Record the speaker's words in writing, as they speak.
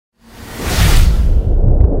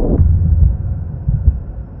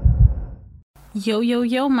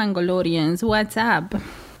Yo, Mangolorians, what's up?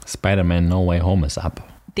 Spider-Man No Way Home is up.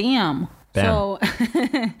 Damn. So,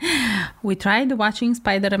 we tried watching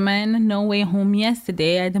Spider-Man No Way Home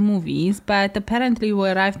yesterday at the movies, but apparently we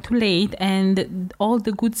arrived too late and all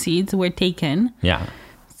the good seats were taken. Yeah.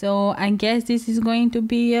 So, I guess this is going to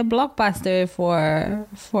be a blockbuster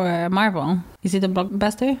for Marvel. Is it a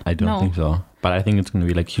blockbuster? I don't think so. But I think it's going to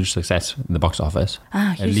be like huge success in the box office.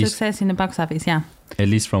 Huge success in the box office, yeah. At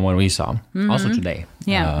least from what we saw. Mm-hmm. Also today.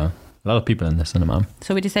 Yeah. A lot of people in the cinema.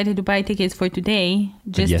 So we decided to buy tickets for today,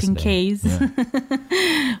 just in case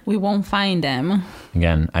we won't find them.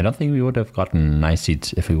 Again, I don't think we would have gotten nice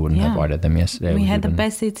seats if we wouldn't have ordered them yesterday. We had the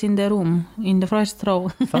best seats in the room, in the first row.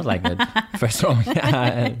 Felt like it. First row,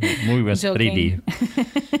 yeah. The movie was 3D.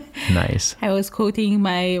 Nice. I was quoting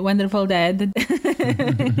my wonderful dad.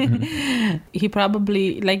 He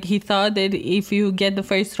probably, he thought that if you get the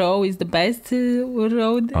first row is the best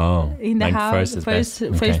row in the house. First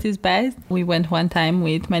is best. We went one time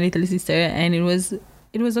with my little sister and it was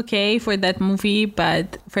okay for that movie,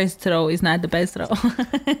 but first row is not the best row.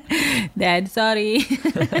 Dad, sorry.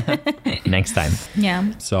 Next time.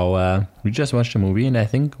 Yeah. So we just watched the movie and I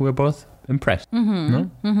think we're both impressed. Mm-hmm.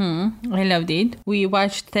 No? Mm-hmm. I loved it. We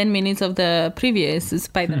watched 10 minutes of the previous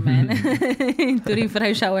Spider-Man to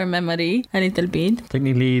refresh our memory a little bit.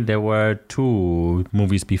 Technically, there were 2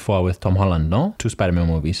 movies before with Tom Holland, no? 2 Spider-Man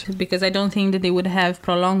movies. Because I don't think that they would have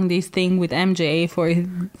prolonged this thing with MJ for 5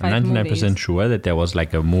 I'm 99% movies. sure that there was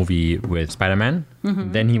like a movie with Spider-Man.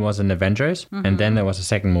 Mm-hmm. Then he was in Avengers. Mm-hmm. And then there was a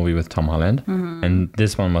second movie with Tom Holland. Mm-hmm. And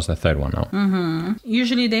this one was the third one now. Mm-hmm.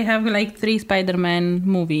 Usually they have 3 Spider-Man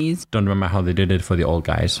movies. Don't remember how they did it for the old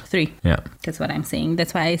guys. 3. Yeah. That's what I'm saying.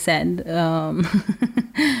 That's why I said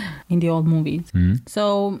in the old movies. Mm-hmm.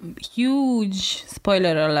 So, huge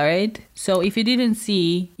spoiler alert. So, if you didn't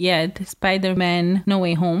see yet Spider-Man No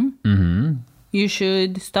Way Home, you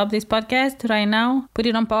should stop this podcast right now, put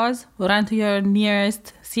it on pause, run to your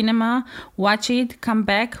nearest cinema, watch it, come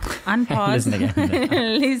back, unpause, Listen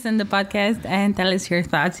again. listen to the podcast, and tell us your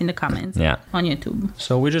thoughts in the comments on YouTube.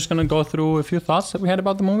 So we're just going to go through a few thoughts that we had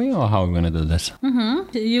about the movie, or how are we going to do this?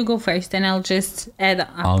 Mm-hmm. You go first, and I'll just add up.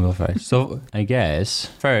 I'll go first. So I guess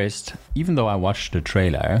first, even though I watched the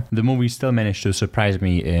trailer, the movie still managed to surprise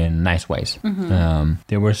me in nice ways. Mm-hmm.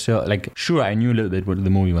 There were still, sure, I knew a little bit what the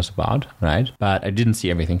movie was about, right? But I didn't see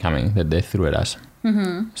everything coming that they threw at us.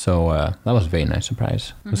 Mm-hmm. So that was a very nice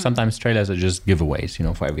surprise. Mm-hmm. Sometimes trailers are just giveaways,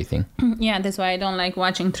 for everything. Yeah, that's why I don't like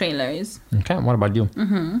watching trailers. Okay, what about you?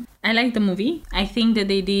 Mm-hmm. I like the movie. I think that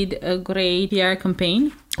they did a great PR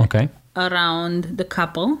campaign. Okay. Around the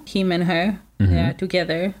couple, him and her. Mm-hmm. They are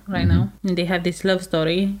together right now. And they have this love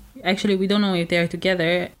story. Actually, we don't know if they are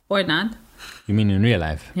together or not. You mean in real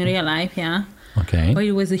life? In real life, yeah. Okay. But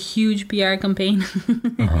it was a huge PR campaign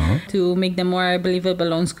to make them more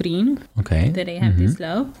believable on screen. Okay. That they have this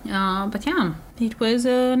love. But yeah, it was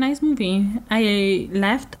a nice movie. I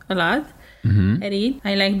laughed a lot at it.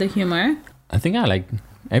 I liked the humor. I think I liked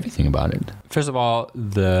everything about it. First of all,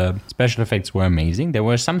 the special effects were amazing. There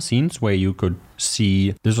were some scenes where you could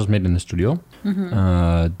see this was made in the studio.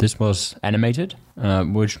 Mm-hmm. This was animated,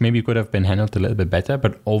 which maybe could have been handled a little bit better.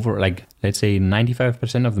 But over, let's say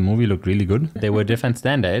 95% of the movie looked really good. There were different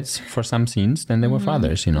standards for some scenes than there were for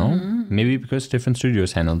others, Maybe because different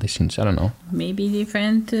studios handled these scenes. I don't know. Maybe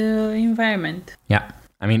different environment. Yeah.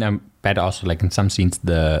 I mean, I'm better also in some scenes,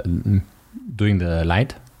 doing the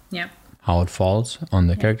light. Yeah. How it falls on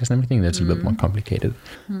the characters and everything, that's a bit more complicated.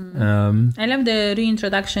 I love the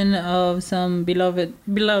reintroduction of some beloved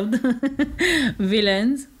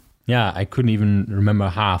villains. Yeah, I couldn't even remember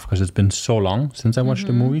half because it's been so long since I watched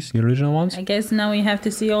the movies, the original ones. I guess now we have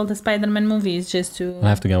to see all the Spider-Man movies just to... I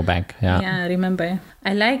have to go back, Yeah, remember.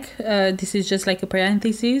 I like, this is just like a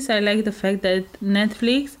parenthesis, I like the fact that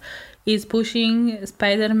Netflix is pushing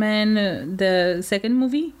Spider-Man, the second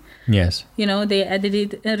movie. Yes. They added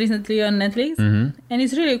it recently on Netflix. Mm-hmm. And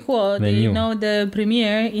it's really cool. They know the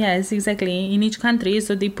premiere. Yes, exactly. In each country.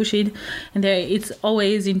 So they push it. And it's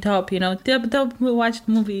always in top, top watched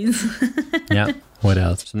movies. Yeah. What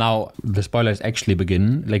else? So now the spoilers actually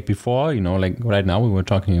begin. Before, right now we were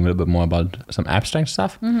talking a little bit more about some abstract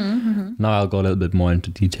stuff. Now I'll go a little bit more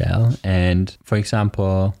into detail. And for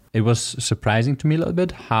example, it was surprising to me a little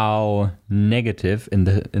bit how negative in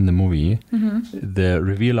the movie the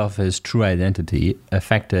reveal of his true identity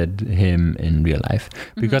affected him in real life.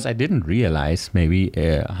 Because I didn't realize maybe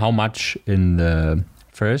how much in the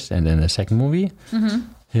first and in the second movie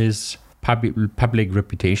his public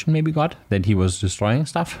reputation maybe got that he was destroying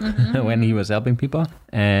stuff when he was helping people.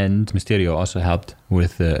 And Mysterio also helped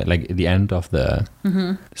with the end of the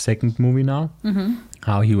second movie now.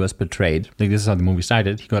 How he was betrayed. Like, this is how the movie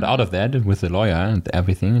started. He got out of that with the lawyer and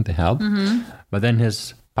everything and the help. But then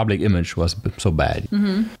his public image was so bad.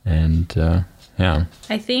 And yeah.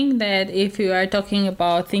 I think that if you are talking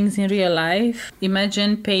about things in real life,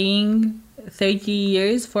 imagine paying 30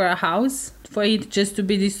 years for a house for it just to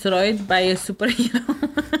be destroyed by a superhero.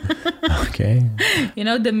 Okay. You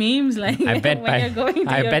know the memes, like I bet when you're going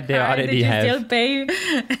to your they car, already that you have. still pay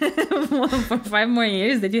for 5 more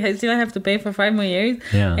years, that you still have to pay for 5 more years.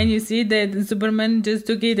 Yeah. And you see that Superman just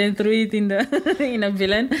took it and threw it in the in a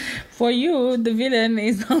villain. For you, the villain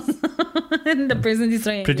is also the person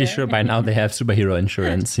destroying. Pretty sure by now they have superhero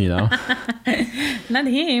insurance, you know. Not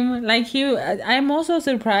him. Like I'm also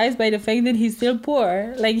surprised by the fact that he's still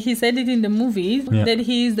poor. Like he said it in the movies that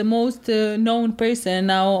he is the most known person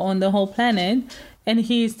now on the whole planet, and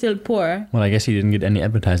he is still poor. Well, I guess he didn't get any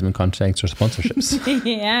advertisement contracts or sponsorships.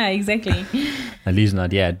 Yeah, exactly. At least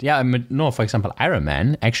not yet. Yeah, I mean, no, for example, Iron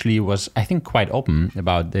Man actually was, I think, quite open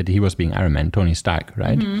about that he was being Iron Man, Tony Stark,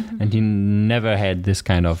 right? And he never had this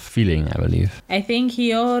kind of feeling, I believe. I think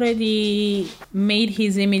he already made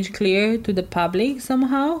his image clear to the public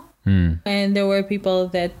somehow. And there were people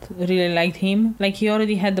that really liked him. Like he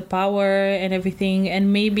already had the power and everything.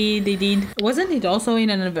 And maybe they did. Wasn't it also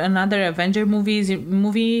in another Avenger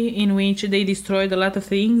movie in which they destroyed a lot of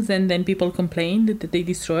things and then people complained that they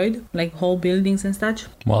destroyed like whole buildings and such?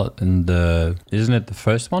 Well, isn't it the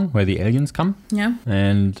first one where the aliens come? Yeah.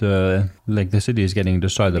 And like the city is getting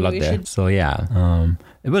destroyed a lot there. So yeah.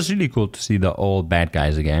 It was really cool to see the old bad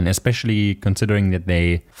guys again, especially considering that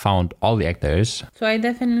they found all the actors. So I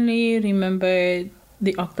definitely remember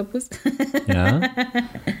the octopus. Yeah.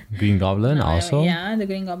 Green Goblin also. Yeah, the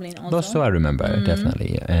Green Goblin also. Those two I remember,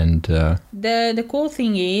 definitely. And the cool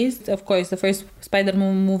thing is, of course, the first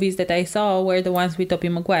Spider-Man movies that I saw were the ones with Tobey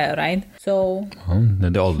Maguire, right? So...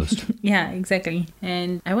 the oldest. Yeah, exactly.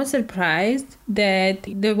 And I was surprised that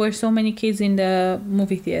there were so many kids in the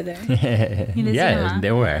movie theater. In the cinema.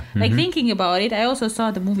 There were. Like thinking about it, I also saw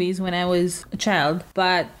the movies when I was a child,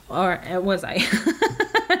 or was I?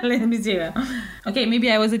 Let me see. Okay, maybe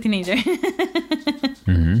I was a teenager.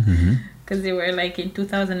 Because they were like in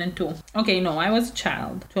 2002. Okay, no, I was a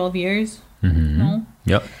child. 12 years. No?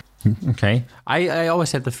 Yep. Okay. I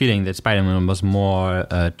always had the feeling that Spider-Man was more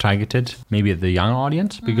targeted, maybe at the young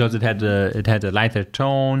audience, because it had a lighter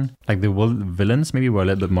tone. Like the villains maybe were a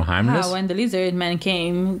little bit more harmless. When the Lizard Man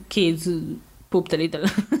came, kids pooped a little.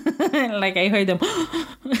 Like I heard them.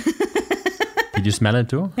 Did you smell it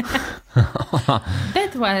too?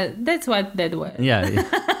 That's what that was. Yeah.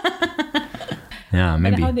 Yeah,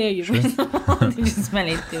 maybe. But how dare you? Sure. Did you smell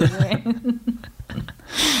it too?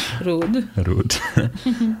 Rude.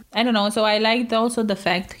 I don't know. So I liked also the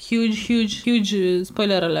fact, huge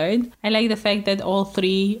spoiler alert. I like the fact that all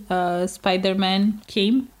 3 Spider-Man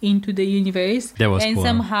came into the universe. That was and cool.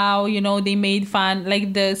 Somehow, they made fun.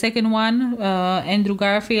 Like the second one, Andrew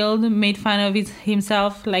Garfield made fun of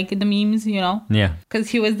himself, like the memes, Yeah. Because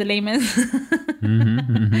he was the lamest.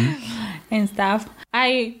 And stuff.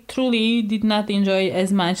 I truly did not enjoy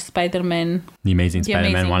as much Spider-Man. The Amazing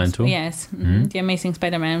Spider-Man 1 and 2? Yes. The Amazing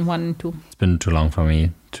Spider-Man 1 and 2. It's been too long for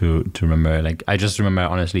me to remember. Like, I just remember,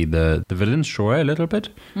 honestly, the villains, sure, a little bit.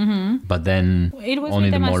 But then it was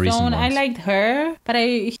only the more recent ones. I liked her, but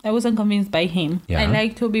I wasn't convinced by him. Yeah. I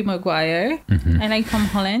liked Tobey Maguire. I like Tom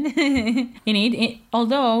Holland in it.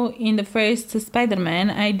 Although, in the first Spider-Man,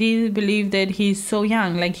 I did believe that he's so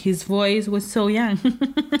young. Like, his voice was so young.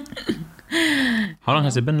 How long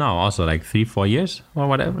has it been now? Also, like 3-4 years or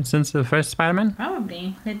whatever since the first Spider-Man?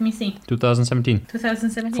 Probably. Let me see. 2017.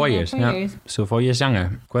 2017. 4 years. 4 years. So 4 years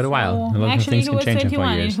younger. Quite a while. A lot of things can change in 4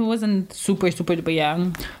 years. He wasn't super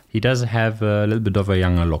young. He does have a little bit of a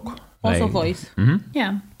younger look. Also voice.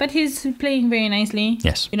 Yeah. But he's playing very nicely.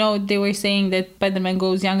 Yes. They were saying that Spider-Man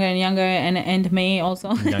goes younger and younger, and May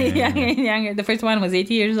also younger and younger. The first one was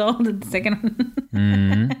 80 years old. The second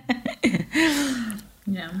one.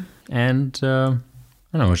 Yeah. And I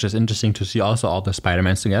don't know, it's just interesting to see also all the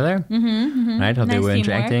Spider-Mans together, right? How nice they were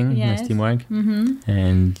interacting, nice teamwork.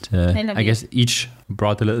 And I guess each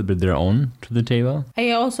brought a little bit their own to the table.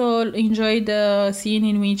 I also enjoyed the scene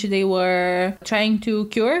in which they were trying to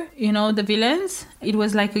cure, the villains. It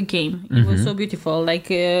was like a game. It was so beautiful, like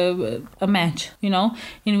a match,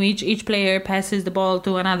 in which each player passes the ball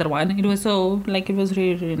to another one. It was it was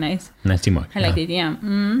really, really nice. Nice teamwork. I liked it, yeah.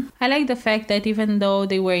 I like the fact that even though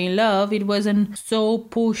they were in love, it wasn't so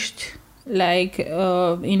pushed like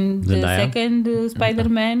in the second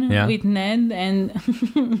Spider-Man with Ned and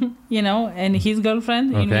and his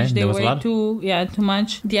girlfriend, in which they were too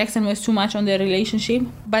much. The accent was too much on their relationship,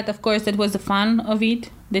 but of course that was the fun of it.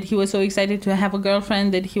 That he was so excited to have a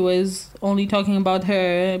girlfriend that he was only talking about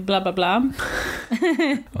her, blah, blah, blah.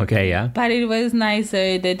 Okay, yeah. But it was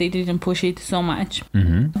nicer that they didn't push it so much.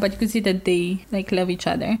 Mm-hmm. But you could see that they love each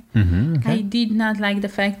other. Mm-hmm, okay. I did not like the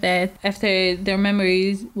fact that after their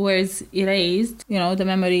memories was erased, the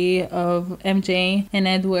memory of MJ and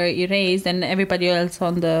Ed were erased and everybody else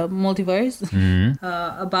on the multiverse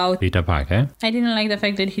about Peter Parker. I didn't like the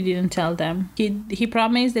fact that he didn't tell them. He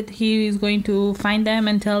promised that he is going to find them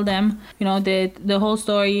and tell them, that the whole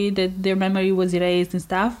story, that their memory was erased and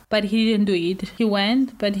stuff, but he didn't do it. He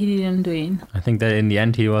went, but he didn't do it. I think that in the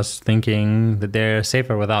end he was thinking that they're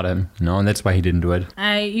safer without him, and that's why he didn't do it.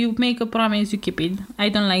 You make a promise, you keep it. I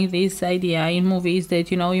don't like this idea in movies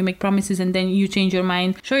that, you make promises and then you change your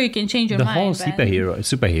mind. Sure, you can change your mind. The whole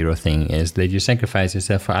superhero thing is that you sacrifice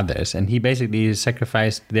yourself for others, and he basically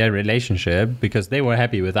sacrificed their relationship because they were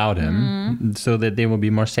happy without him, so that they would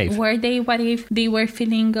be more safe. What if they were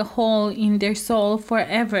feeling a hole in their soul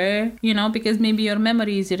forever, because maybe your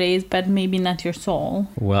memory is erased, but maybe not your soul.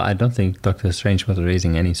 Well, I don't think Doctor Strange was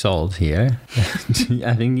erasing any souls here.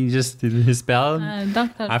 I think he just did his spell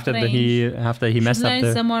after he messed up.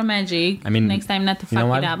 Learn some more magic. Next time not to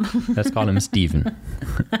fuck it up. Let's call him Steven.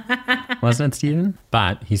 Wasn't it Steven?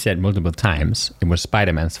 But he said multiple times it was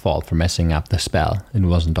Spider-Man's fault for messing up the spell. It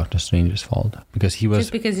wasn't Doctor Strange's fault because he was.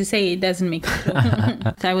 Just because you say it doesn't make it true.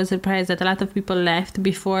 I was surprised that a lot of people left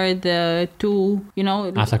before the two,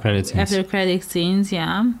 after credit scenes.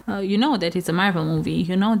 Yeah. That it's a Marvel movie.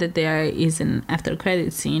 You know that there is an after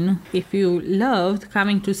credit scene. If you loved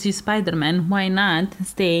coming to see Spider-Man, why not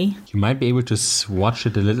stay? You might be able to watch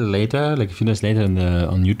it a little later, like a few days later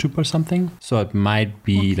on YouTube or something. So it might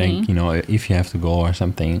be if you have to go or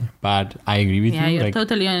something. But I agree with you. Yeah, you're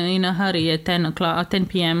totally in a hurry at 10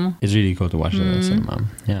 p.m. It's really cool to watch it at cinema.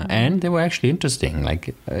 Yeah, and they were actually interesting.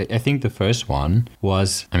 Like, I think the first one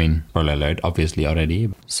was, spoiler alert, obviously already.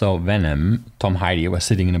 So Venom, Tom Hardy was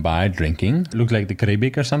sitting in a bar drinking. Looked like the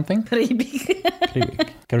Caribbean or something. Caribbean.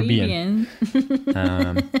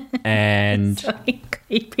 And Sorry,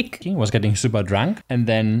 he was getting super drunk. And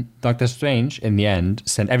then Doctor Strange, in the end,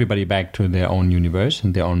 sent everybody back to their own universe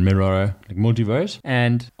and their own mirror, like multiverse.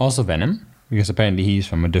 And also Venom, because apparently he's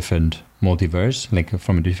from a different multiverse, like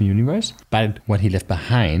from a different universe. But what he left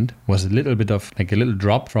behind was a little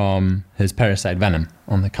drop from his parasite Venom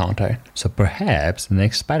on the counter. So perhaps the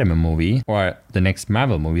next Spider-Man movie or the next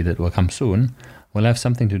Marvel movie that will come soon will have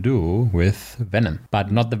something to do with Venom.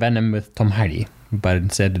 But not the Venom with Tom Hardy, but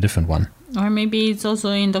instead a different one. Or maybe it's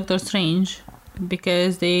also in Doctor Strange,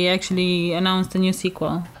 because they actually announced a new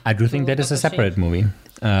sequel. I do think that is a separate movie.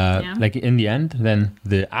 Like in the end, then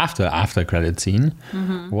the after credit scene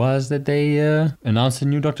was that they announced a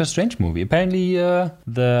new Doctor Strange movie. Apparently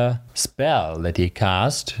the spell that he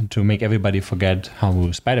cast to make everybody forget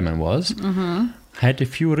how Spider-Man was had a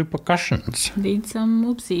few repercussions. Did some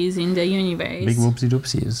oopsies in the universe. Big whoopsie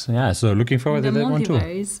doopsies. Yeah, so looking forward to that one too.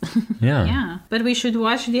 Yeah. But we should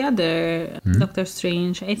watch the other Doctor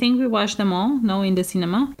Strange. I think we watched them all, no, in the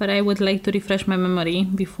cinema. But I would like to refresh my memory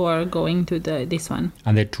before going to this one.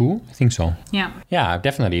 Are there two? I think so. Yeah. Yeah,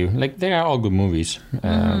 definitely. Like, they are all good movies.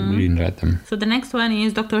 Really enjoyed them. So the next one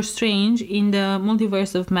is Doctor Strange in the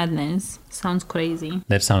Multiverse of Madness. Sounds crazy.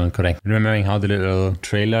 That sounded correct. Remembering how the little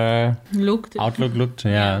trailer outlook looked,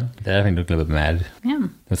 that definitely looked a little bit mad. Yeah.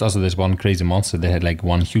 There's also this one crazy monster that had like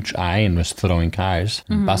one huge eye and was throwing cars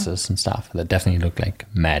and buses and stuff. That definitely looked like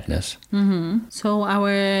madness. So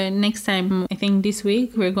our next time, I think this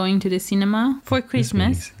week, we're going to the cinema for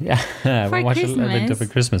Christmas. Yeah, we'll watch a little bit of a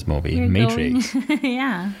Christmas movie, Matrix.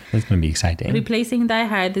 Yeah. It's going to be exciting. Replacing Die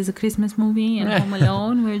Hard is a Christmas movie and Home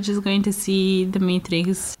Alone. We're just going to see the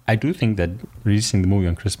Matrix. I do think that releasing the movie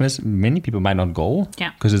on Christmas, many people might not go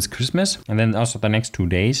because it's Christmas. And then also the next 2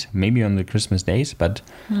 days, maybe on the Christmas days, but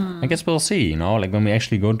I guess we'll see, like when we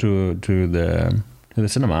actually go to the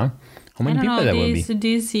cinema, how many people there will be.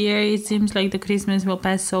 This year it seems like the Christmas will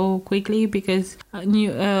pass so quickly because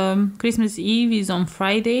Christmas Eve is on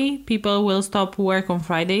Friday. People will stop work on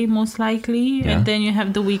Friday most likely, and then you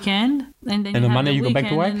have the weekend. And then on Monday you go back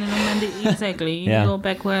to work? And then on Monday, exactly. You go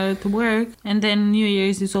back to work. And then New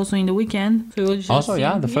Year's is also in the weekend. So just also,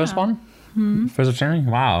 the first one? 1st of January?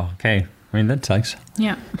 Wow, okay. I mean, that sucks.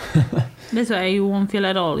 Yeah. That's why you won't feel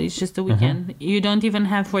at all. It's just a weekend. You don't even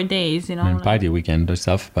have 4 days, And party weekend or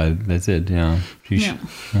stuff, but that's it,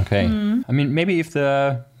 Okay. I mean, maybe if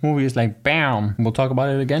the movie is like, bam, we'll talk about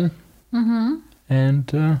it again. and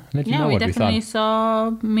let you know what we thought. Yeah, we definitely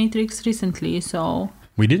saw Matrix recently, so...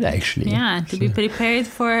 We did actually. Yeah, to be prepared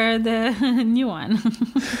for the new one.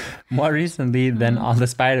 More recently than all the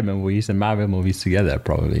Spider-Man movies and Marvel movies together,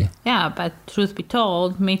 probably. Yeah, but truth be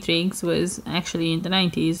told, Matrix was actually in the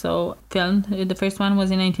 90s, so filmed. The first one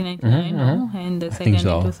was in 1999, and the second in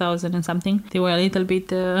 2000 and something. They were a little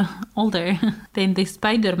bit older than the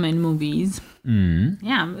Spider-Man movies.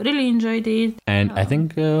 Yeah, really enjoyed it. And I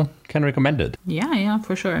think can recommend it. Yeah,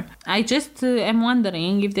 for sure. I just am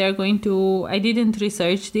wondering if they're going to... I didn't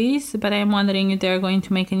research this, but I'm wondering if they're going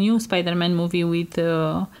to make a new Spider-Man movie with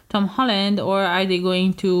Tom Holland, or are they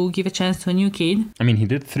going to give a chance to a new kid? I mean, he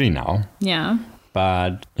did 3 now. Yeah.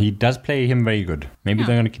 But he does play him very good. Maybe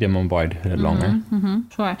they're going to keep him on board longer.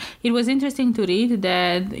 Sure. It was interesting to read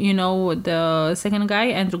that, the second guy,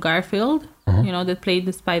 Andrew Garfield, that played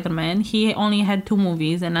the Spider-Man, he only had 2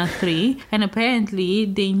 movies and not 3. And apparently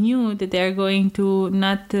they knew that they're going to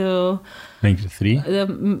not... Make it 3?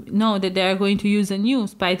 No, that they're going to use a new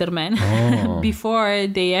Spider-Man before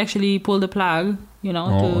they actually pull the plug,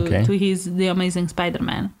 to The Amazing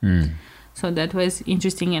Spider-Man. So that was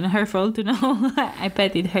interesting and hurtful to know. I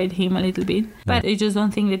bet it hurt him a little bit. But I just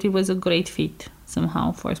don't think that it was a great fit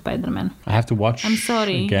somehow for Spider-Man. I have to watch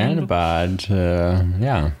again, but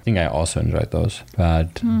I think I also enjoyed those.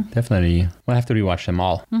 But definitely we'll have to rewatch them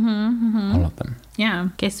all. All of them. Yeah,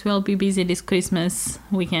 guess we'll be busy this Christmas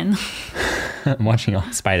weekend. Watching all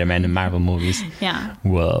Spider-Man and Marvel movies. Yeah.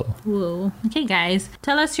 Whoa. Okay, guys,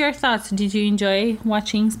 tell us your thoughts. Did you enjoy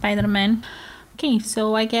watching Spider-Man? Okay,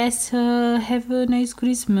 so I guess have a nice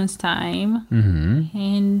Christmas time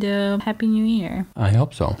and Happy New Year. I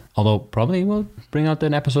hope so. Although probably we'll bring out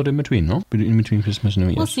an episode in between, no? In between Christmas and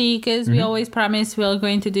New Year's. We'll see, because we always promise we're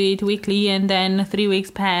going to do it weekly, and then 3 weeks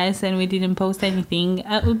pass and we didn't post anything.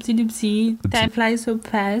 Oopsie doopsie. Time flies so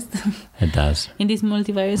fast. It does. In this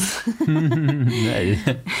multiverse.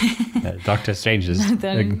 Doctor Strange is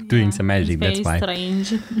doing some magic, that's why.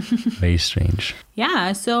 Very strange.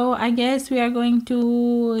 Yeah, so I guess we are going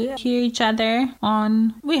to hear each other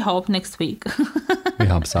on, we hope, next week. We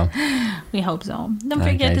hope so. Don't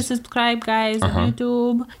forget to subscribe, guys, on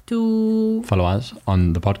YouTube, to follow us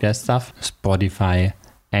on the podcast stuff: Spotify,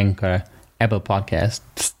 Anchor, Apple Podcast,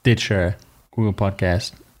 Stitcher, Google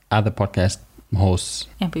Podcast, other podcast hosts.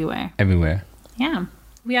 Everywhere. Yeah.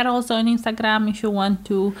 We are also on Instagram if you want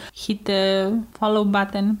to hit the follow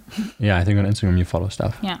button. Yeah, I think on Instagram you follow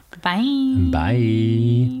stuff. Yeah. Bye.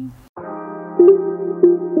 Bye.